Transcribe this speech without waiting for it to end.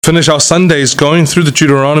Finish our Sundays going through the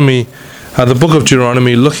Deuteronomy, the book of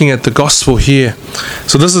Deuteronomy, looking at the gospel here.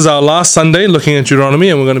 So this is our last Sunday looking at Deuteronomy,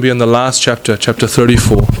 and we're going to be on the last chapter, chapter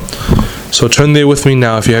 34. So turn there with me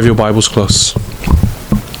now if you have your Bibles close.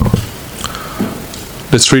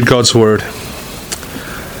 Let's read God's word.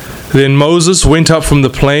 Then Moses went up from the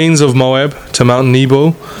plains of Moab to Mount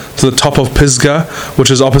Nebo, to the top of Pisgah, which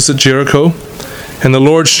is opposite Jericho. And the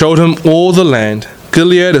Lord showed him all the land,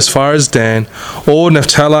 Gilead as far as Dan, all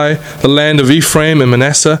Naphtali, the land of Ephraim and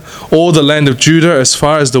Manasseh, all the land of Judah as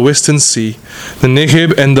far as the western sea, the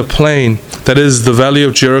Negeb and the plain, that is the valley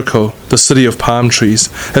of Jericho, the city of palm trees,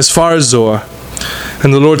 as far as Zoar.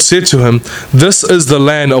 And the Lord said to him, This is the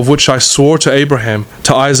land of which I swore to Abraham,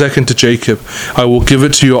 to Isaac, and to Jacob. I will give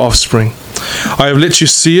it to your offspring. I have let you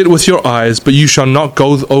see it with your eyes, but you shall not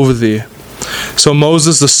go over there. So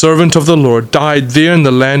Moses, the servant of the Lord, died there in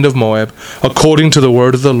the land of Moab, according to the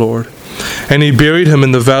word of the Lord. And he buried him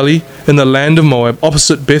in the valley in the land of Moab,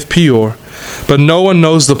 opposite Beth Peor. But no one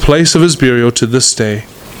knows the place of his burial to this day.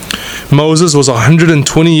 Moses was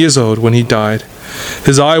 120 years old when he died.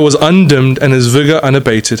 His eye was undimmed and his vigor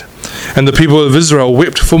unabated. And the people of Israel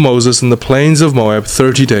wept for Moses in the plains of Moab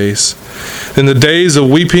 30 days. Then the days of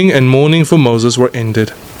weeping and mourning for Moses were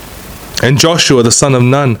ended. And Joshua the son of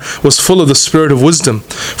Nun was full of the spirit of wisdom,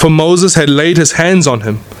 for Moses had laid his hands on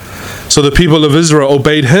him. So the people of Israel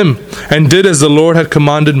obeyed him, and did as the Lord had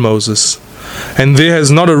commanded Moses. And there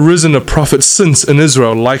has not arisen a prophet since in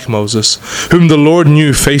Israel like Moses, whom the Lord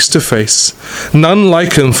knew face to face. None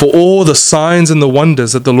like him for all the signs and the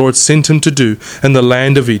wonders that the Lord sent him to do in the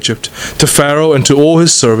land of Egypt, to Pharaoh and to all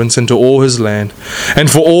his servants and to all his land,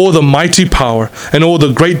 and for all the mighty power and all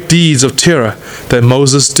the great deeds of terror that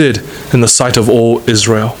Moses did in the sight of all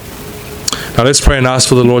Israel. Now let's pray and ask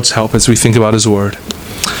for the Lord's help as we think about his word.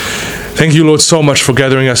 Thank you, Lord, so much for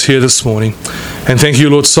gathering us here this morning. And thank you,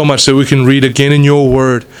 Lord, so much that we can read again in your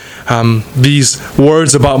word these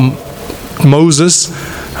words about Moses,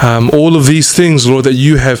 all of these things, Lord, that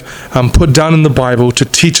you have put down in the Bible to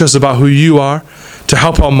teach us about who you are, to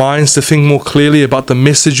help our minds to think more clearly about the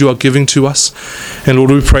message you are giving to us. And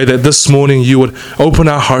Lord, we pray that this morning you would open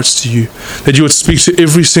our hearts to you, that you would speak to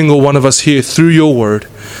every single one of us here through your word,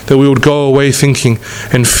 that we would go away thinking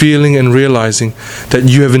and feeling and realizing that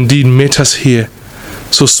you have indeed met us here.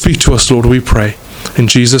 So speak to us, Lord, we pray. In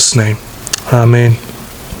Jesus' name, amen.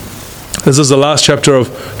 This is the last chapter of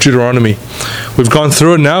Deuteronomy. We've gone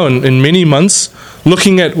through it now in many months,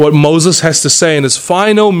 looking at what Moses has to say in his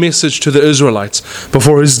final message to the Israelites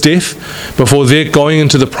before his death, before their going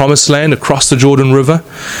into the promised land across the Jordan River.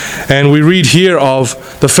 And we read here of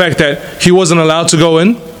the fact that he wasn't allowed to go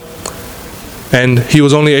in, and he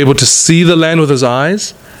was only able to see the land with his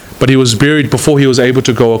eyes, but he was buried before he was able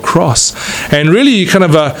to go across. And really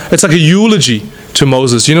it's like a eulogy to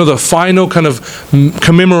Moses, the final kind of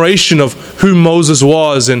commemoration of who Moses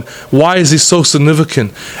was and why is he so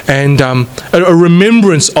significant, and a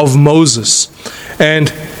remembrance of Moses. And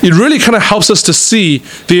it really kind of helps us to see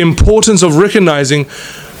the importance of recognizing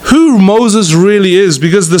who Moses really is,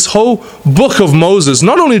 because this whole book of Moses,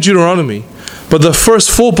 not only Deuteronomy, but the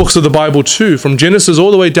first 4 books of the Bible too, from Genesis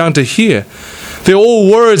all the way down to here, they're all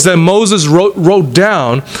words that Moses wrote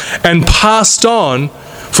down and passed on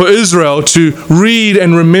for Israel to read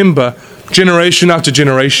and remember generation after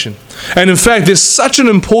generation. And in fact, there's such an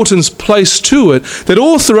importance placed to it that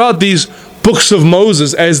all throughout these books of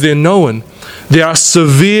Moses, as they're known, there are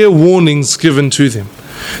severe warnings given to them,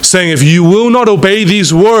 saying if you will not obey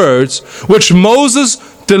these words, which Moses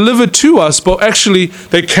delivered to us, but actually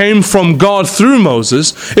they came from God through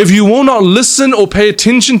Moses, if you will not listen or pay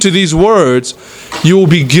attention to these words, you will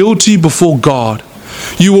be guilty before God.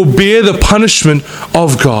 You will bear the punishment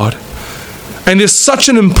of God. And there's such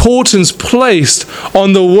an importance placed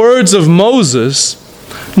on the words of Moses,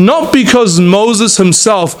 not because Moses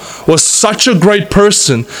himself was such a great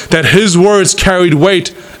person that his words carried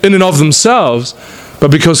weight in and of themselves, but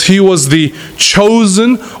because he was the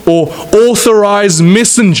chosen or authorized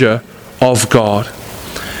messenger of God.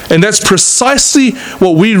 And that's precisely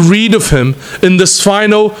what we read of him in this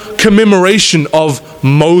final commemoration of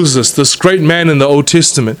Moses, this great man in the Old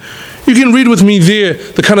Testament. You can read with me there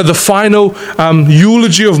the final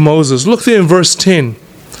eulogy of Moses. Look there in verse 10.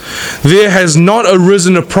 There has not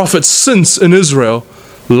arisen a prophet since in Israel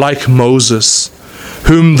like Moses,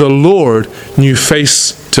 whom the Lord knew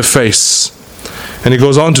face to face. And he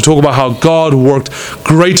goes on to talk about how God worked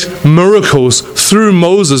great miracles through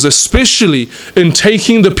Moses, especially in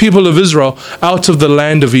taking the people of Israel out of the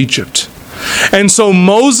land of Egypt. And so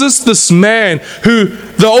Moses, this man who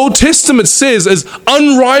the Old Testament says is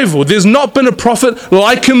unrivaled, there's not been a prophet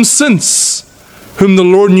like him since. whom the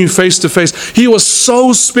Lord knew face to face. He was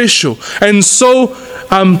so special and so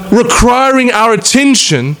requiring our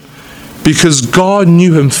attention because God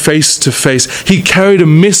knew him face to face. He carried a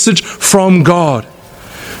message from God.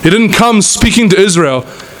 He didn't come speaking to Israel,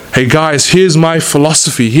 hey guys, here's my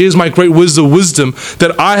philosophy, here's my great wisdom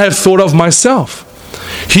that I have thought of myself.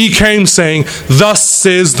 He came saying, thus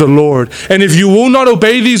says the Lord. And if you will not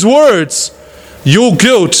obey these words, your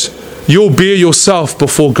guilt, you'll bear yourself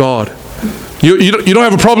before God. You don't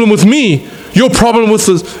have a problem with me. Your problem is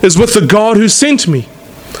with the God who sent me.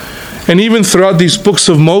 And even throughout these books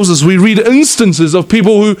of Moses, we read instances of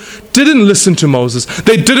people who didn't listen to Moses.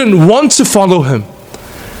 They didn't want to follow him.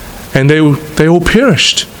 And they all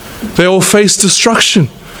perished. They all faced destruction.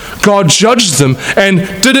 God judged them and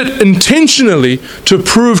did it intentionally to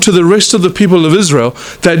prove to the rest of the people of Israel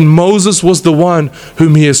that Moses was the one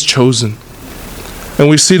whom he has chosen. And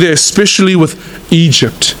we see that especially with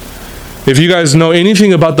Egypt. If you guys know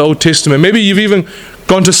anything about the Old Testament, maybe you've even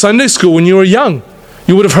gone to Sunday school when you were young,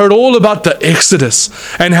 you would have heard all about the Exodus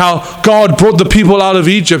and how God brought the people out of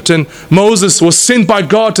Egypt, and Moses was sent by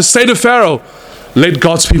God to say to Pharaoh, let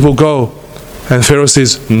God's people go. And Pharaoh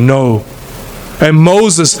says, no. And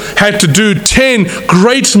Moses had to do 10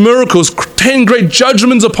 great miracles, 10 great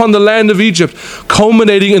judgments upon the land of Egypt,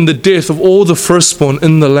 culminating in the death of all the firstborn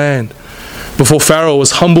in the land, before Pharaoh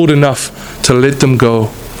was humbled enough to let them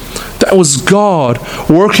go. That was God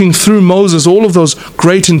working through Moses, all of those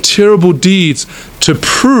great and terrible deeds to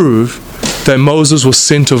prove that Moses was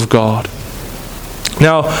sent of God.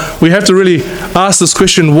 Now, we have to really ask this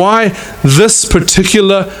question, why this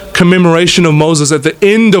particular commemoration of Moses at the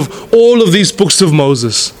end of all of these books of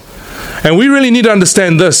Moses? And we really need to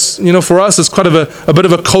understand this. You know, for us, it's quite a bit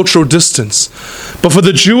of a cultural distance. But for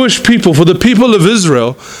the Jewish people, for the people of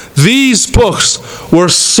Israel, these books were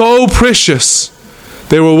so precious,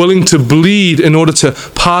 they were willing to bleed in order to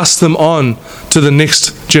pass them on to the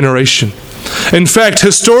next generation. In fact,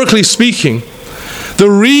 historically speaking, the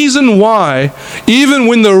reason why, even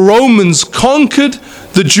when the Romans conquered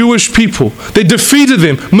the Jewish people, they defeated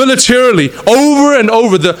them militarily over and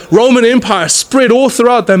over. The Roman Empire spread all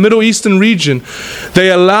throughout that Middle Eastern region. They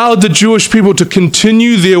allowed the Jewish people to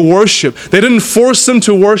continue their worship. They didn't force them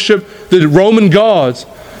to worship the Roman gods.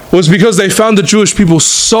 It was because they found the Jewish people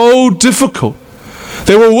so difficult.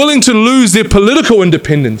 They were willing to lose their political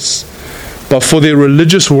independence, but for their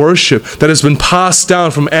religious worship that has been passed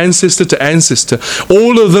down from ancestor to ancestor,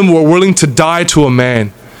 all of them were willing to die to a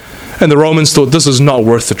man. And the Romans thought, this is not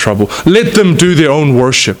worth the trouble. Let them do their own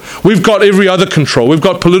worship. We've got every other control. We've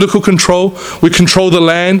got political control. We control the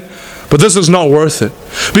land. But this is not worth it.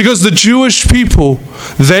 Because the Jewish people,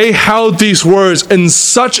 they held these words in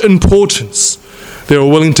such importance, they were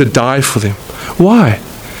willing to die for them. Why?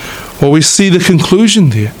 Well, we see the conclusion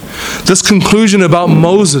there. This conclusion about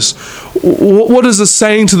Moses, what is it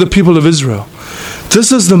saying to the people of Israel?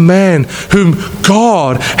 This is the man whom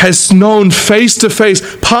God has known face to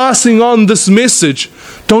face, passing on this message.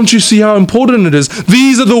 Don't you see how important it is?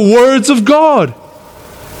 These are the words of God.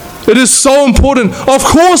 It is so important. Of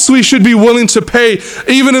course we should be willing to pay,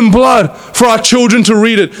 even in blood, for our children to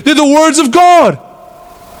read it. They're the words of God.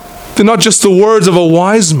 They're not just the words of a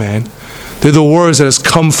wise man. They're the words that has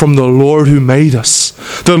come from the Lord who made us.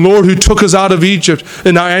 The Lord who took us out of Egypt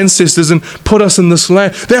and our ancestors and put us in this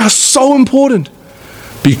land. They are so important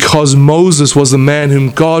because Moses was the man whom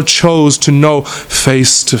God chose to know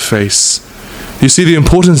face to face. You see the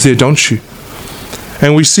importance there, don't you?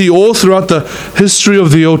 And we see all throughout the history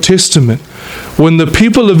of the Old Testament, when the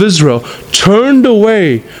people of Israel turned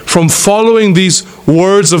away from following these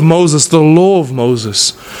words of Moses, the law of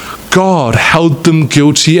Moses, God held them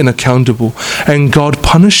guilty and accountable, and God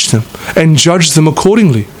punished them and judged them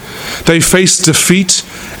accordingly. They faced defeat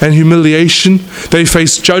and humiliation. They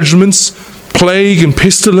faced judgments, plague and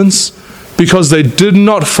pestilence, because they did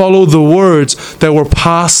not follow the words that were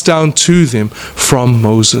passed down to them from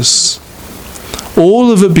Moses.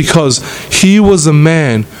 All of it because he was a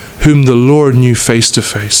man whom the Lord knew face to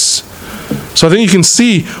face. So I think you can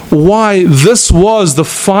see why this was the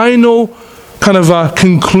final kind of a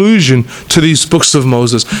conclusion to these books of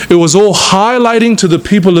Moses. It was all highlighting to the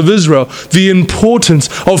people of Israel the importance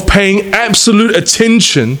of paying absolute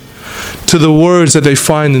attention to the words that they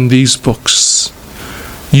find in these books.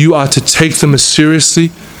 You are to take them as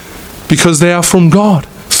seriously because they are from God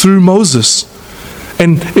through Moses.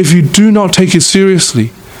 And if you do not take it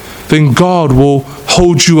seriously, then God will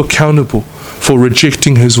hold you accountable for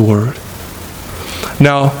rejecting his word.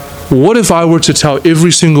 Now, what if I were to tell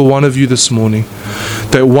every single one of you this morning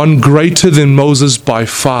that one greater than Moses by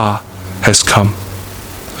far has come?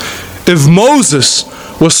 If Moses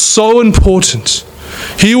was so important,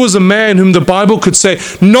 He was a man whom the Bible could say,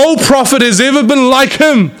 no prophet has ever been like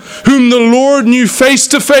him, whom the Lord knew face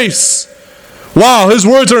to face. Wow, his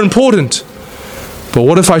words are important. But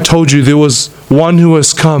what if I told you there was one who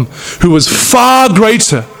has come, who was far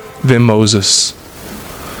greater than Moses?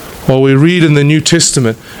 Well, we read in the New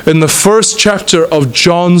Testament, in the first chapter of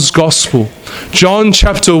John's Gospel, John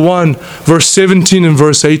chapter 1, verse 17 and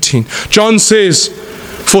verse 18. John says,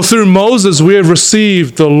 for through Moses we have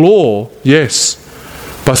received the law, yes,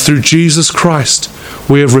 but through Jesus Christ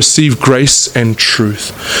we have received grace and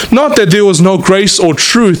truth. Not that there was no grace or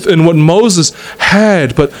truth in what Moses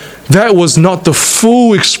had, but that was not the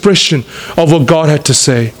full expression of what God had to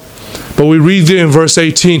say. But we read there in verse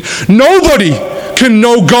 18, nobody can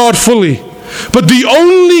know God fully, but the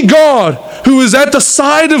only God who is at the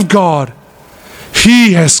side of God,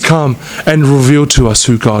 He has come and revealed to us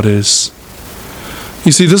who God is.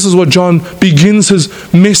 You see, this is what John begins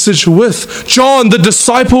his message with. John, the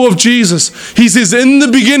disciple of Jesus, he says, in the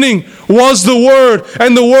beginning was the Word,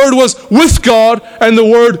 and the Word was with God, and the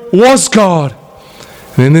Word was God.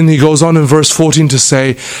 And then he goes on in verse 14 to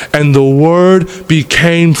say, and the Word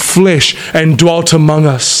became flesh and dwelt among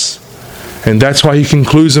us. And that's why he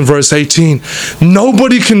concludes in verse 18,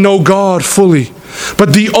 nobody can know God fully,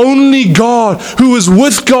 but the only God who is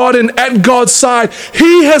with God and at God's side,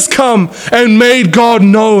 He has come and made God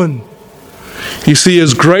known. You see,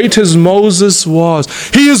 as great as Moses was,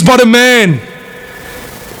 he is but a man.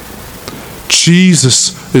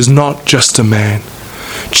 Jesus is not just a man.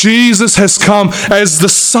 Jesus has come as the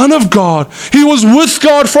Son of God. He was with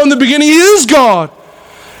God from the beginning. He is God.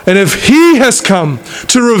 And if He has come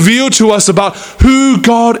to reveal to us about who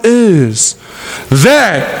God is,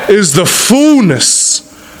 that is the fullness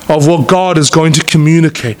of what God is going to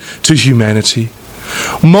communicate to humanity.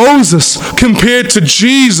 Moses, compared to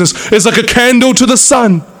Jesus, is like a candle to the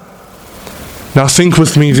sun. Now think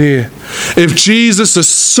with me there. If Jesus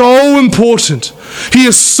is so important, He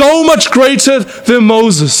is so much greater than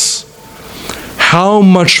Moses, how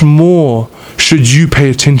much more should you pay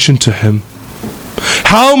attention to Him?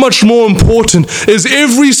 How much more important is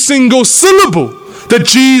every single syllable that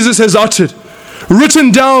Jesus has uttered,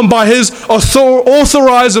 written down by His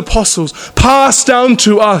authorized apostles, passed down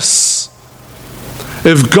to us?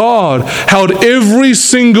 If God held every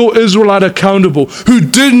single Israelite accountable who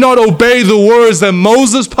did not obey the words that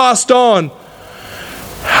Moses passed on,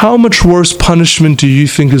 how much worse punishment do you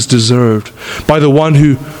think is deserved by the one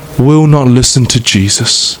who will not listen to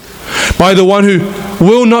Jesus? By the one who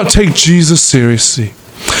will not take Jesus seriously?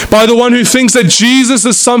 By the one who thinks that Jesus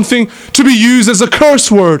is something to be used as a curse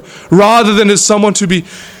word rather than as someone to be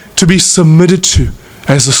submitted to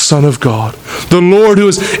as the Son of God, the Lord who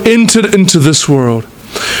has entered into this world?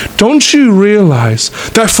 Don't you realize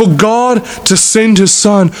that for God to send His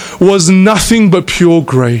Son was nothing but pure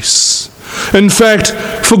grace? In fact,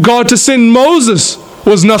 for God to send Moses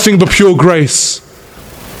was nothing but pure grace.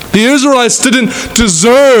 The Israelites didn't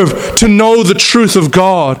deserve to know the truth of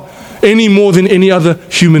God any more than any other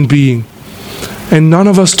human being. And none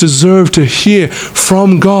of us deserve to hear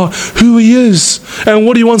from God who He is and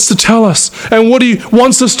what He wants to tell us and what He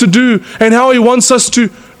wants us to do and how He wants us to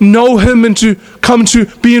know Him and to come to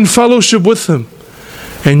be in fellowship with Him.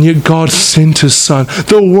 And yet God sent His Son.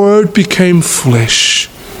 The Word became flesh.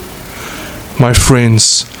 My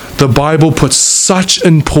friends, the Bible puts such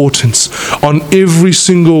importance on every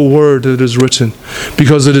single word that is written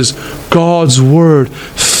because it is God's Word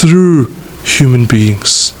through human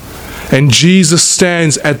beings. And Jesus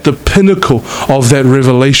stands at the pinnacle of that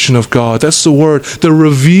revelation of God. That's the word, the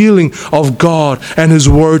revealing of God and His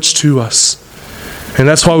words to us. And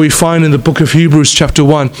that's why we find in the book of Hebrews chapter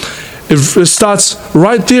 1, it starts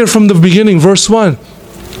right there from the beginning, verse 1.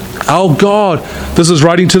 Our God, this is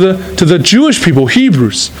writing to the Jewish people,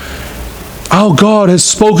 Hebrews. Our God has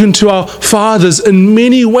spoken to our fathers in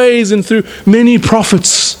many ways and through many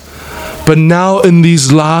prophets. But now in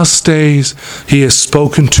these last days, He has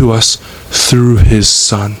spoken to us through His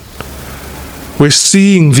Son. We're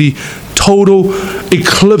seeing the total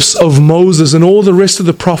eclipse of Moses and all the rest of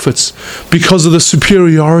the prophets because of the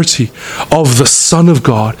superiority of the Son of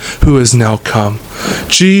God who has now come.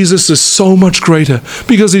 Jesus is so much greater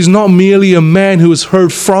because He's not merely a man who has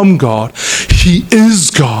heard from God. He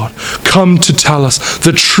is God, come to tell us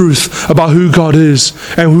the truth about who God is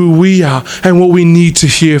and who we are and what we need to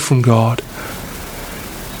hear from God.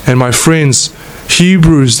 And my friends,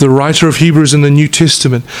 Hebrews, the writer of Hebrews in the New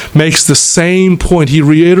Testament, makes the same point. He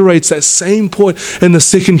reiterates that same point in the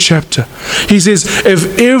second chapter. He says,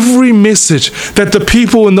 if every message that the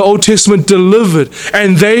people in the Old Testament delivered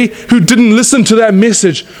and they who didn't listen to that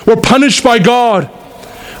message were punished by God,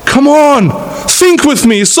 Come on, think with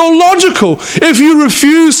me. It's so logical. If you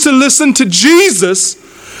refuse to listen to Jesus,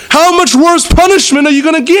 how much worse punishment are you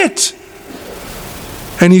going to get?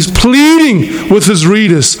 And he's pleading with his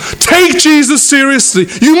readers, take Jesus seriously.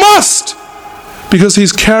 You must, because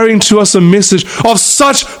he's carrying to us a message of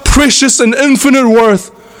such precious and infinite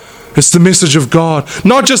worth. It's the message of God,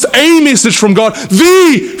 not just a message from God,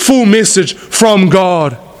 the full message from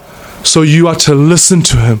God. So you are to listen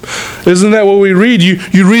to him. Isn't that what we read?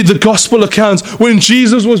 You read the gospel accounts. When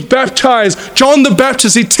Jesus was baptized, John the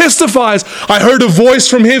Baptist, he testifies, I heard a voice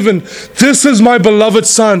from heaven. This is my beloved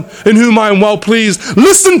Son, in whom I am well pleased.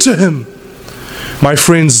 Listen to him. My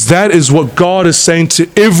friends, that is what God is saying to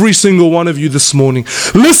every single one of you this morning.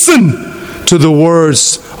 Listen to the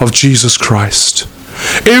words of Jesus Christ.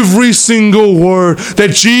 Every single word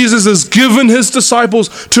that Jesus has given his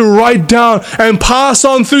disciples to write down and pass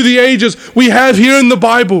on through the ages, we have here in the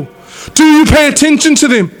Bible. Do you pay attention to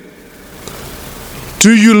them?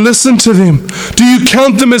 Do you listen to them? Do you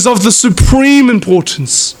count them as of the supreme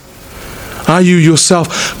importance? Are you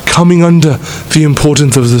yourself coming under the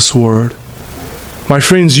importance of this word? My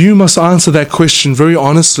friends, you must answer that question very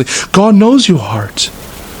honestly. God knows your heart.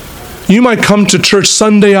 You might come to church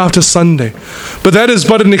Sunday after Sunday, but that is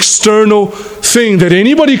but an external thing that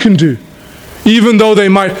anybody can do, even though they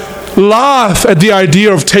might laugh at the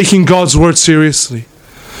idea of taking God's word seriously.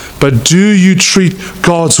 But do you treat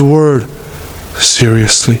God's word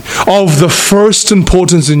seriously, of the first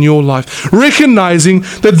importance in your life, recognizing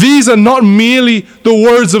that these are not merely the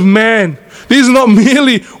words of man. These are not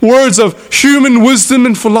merely words of human wisdom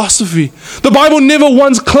and philosophy. The Bible never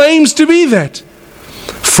once claims to be that.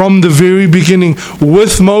 From the very beginning,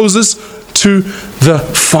 with Moses to the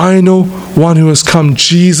final one who has come,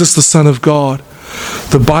 Jesus, the Son of God,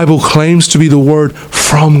 the Bible claims to be the word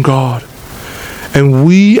from God. And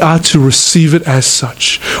we are to receive it as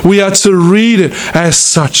such. We are to read it as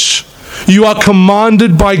such. You are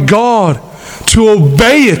commanded by God to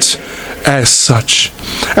obey it as such.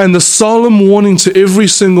 And the solemn warning to every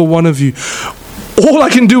single one of you, all I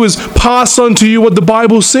can do is pass on to you what the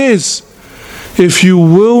Bible says. If you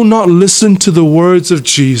will not listen to the words of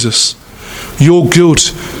Jesus, your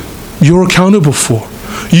guilt, you're accountable for.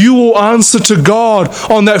 You will answer to God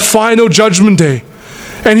on that final judgment day.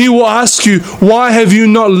 And he will ask you, why have you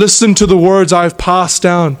not listened to the words I've passed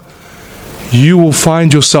down? You will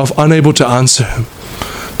find yourself unable to answer him.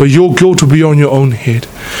 But your guilt will be on your own head.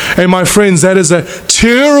 And my friends, that is a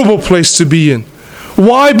terrible place to be in.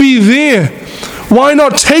 Why be there? Why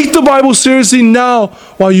not take the Bible seriously now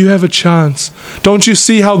while you have a chance? Don't you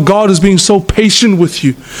see how God is being so patient with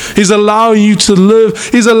you? He's allowing you to live.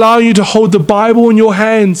 He's allowing you to hold the Bible in your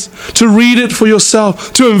hands, to read it for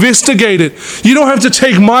yourself, to investigate it. You don't have to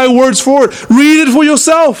take my words for it. Read it for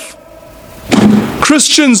yourself.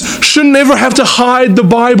 Christians should never have to hide the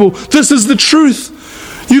Bible. This is the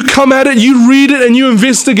truth. You come at it, you read it, and you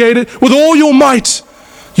investigate it with all your might.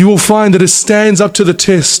 You will find that it stands up to the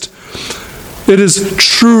test. It is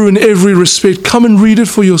true in every respect. Come and read it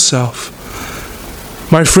for yourself.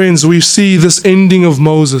 My friends, we see this ending of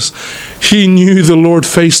Moses. He knew the Lord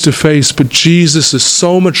face to face, but Jesus is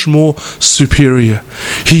so much more superior.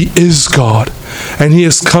 He is God, and he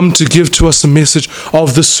has come to give to us a message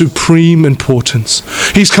of the supreme importance.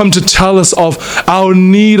 He's come to tell us of our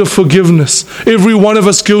need of forgiveness, every one of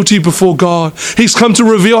us guilty before God. He's come to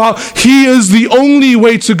reveal how he is the only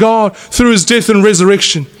way to God through his death and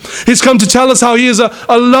resurrection. He's come to tell us how he is a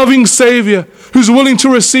loving Savior who's willing to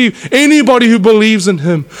receive anybody who believes in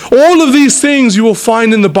him. All of these things you will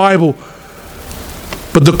find in the Bible.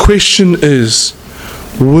 But the question is,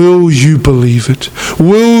 will you believe it?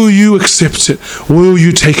 Will you accept it? Will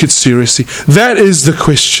you take it seriously? That is the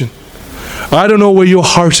question. I don't know where your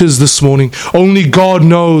heart is this morning. Only God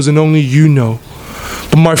knows, and only you know.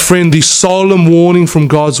 But my friend, the solemn warning from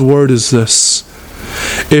God's word is this.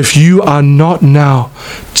 If you are not now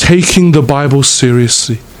taking the Bible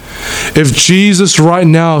seriously, if Jesus right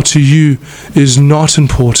now to you is not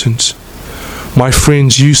important, my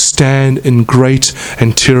friends, you stand in great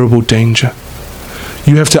and terrible danger.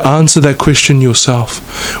 You have to answer that question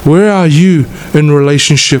yourself. Where are you in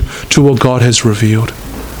relationship to what God has revealed?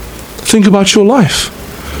 Think about your life.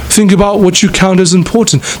 Think about what you count as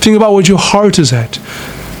important. Think about what your heart is at.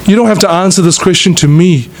 You don't have to answer this question to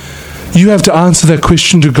me. You have to answer that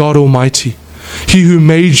question to God Almighty. He who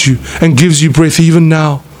made you and gives you breath even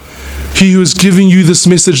now. He who is giving you this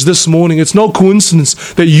message this morning. It's no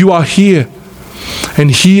coincidence that you are here.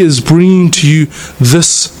 And he is bringing to you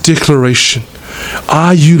this declaration.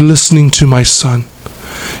 Are you listening to my son?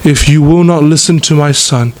 If you will not listen to my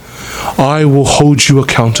son, I will hold you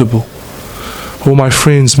accountable. Oh, my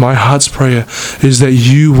friends, my heart's prayer is that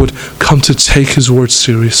you would come to take his word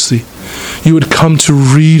seriously. You would come to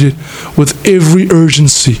read it with every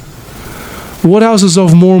urgency. What else is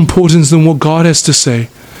of more importance than what God has to say?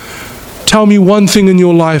 Tell me one thing in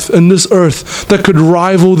your life, in this earth, that could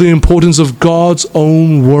rival the importance of God's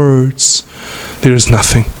own words. There is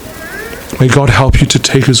nothing. May God help you to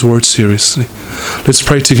take his word seriously. Let's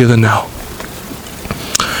pray together now.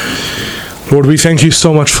 Lord, we thank you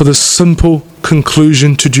so much for this simple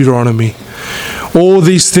conclusion to Deuteronomy. All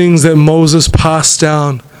these things that Moses passed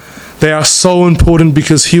down, they are so important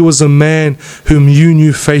because he was a man whom you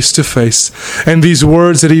knew face to face. And these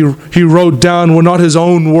words that he wrote down were not his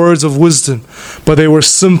own words of wisdom, but they were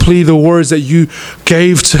simply the words that you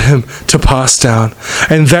gave to him to pass down.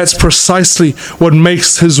 And that's precisely what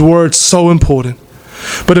makes his words so important.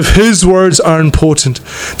 But if his words are important,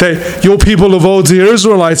 that your people of old, the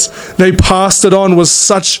Israelites, they passed it on with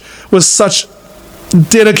such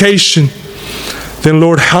dedication, then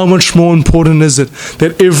Lord, how much more important is it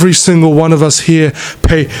that every single one of us here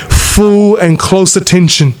pay full and close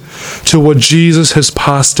attention to what Jesus has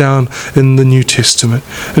passed down in the New Testament.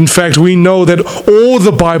 In fact, we know that all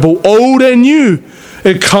the Bible, old and new,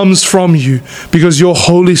 it comes from you because your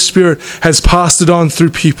Holy Spirit has passed it on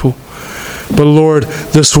through people. But Lord,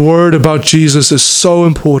 this word about Jesus is so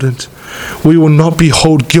important. We will not be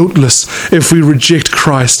held guiltless if we reject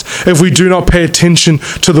Christ, if we do not pay attention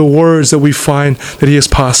to the words that we find that he has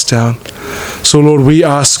passed down. So Lord, we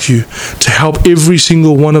ask you to help every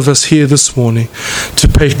single one of us here this morning to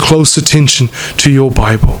pay close attention to your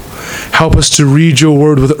Bible. Help us to read your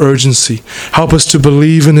word with urgency. Help us to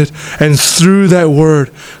believe in it, and through that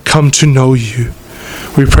word, come to know you.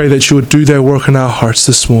 We pray that you would do that work in our hearts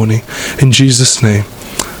this morning. In Jesus' name,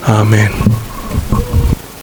 amen.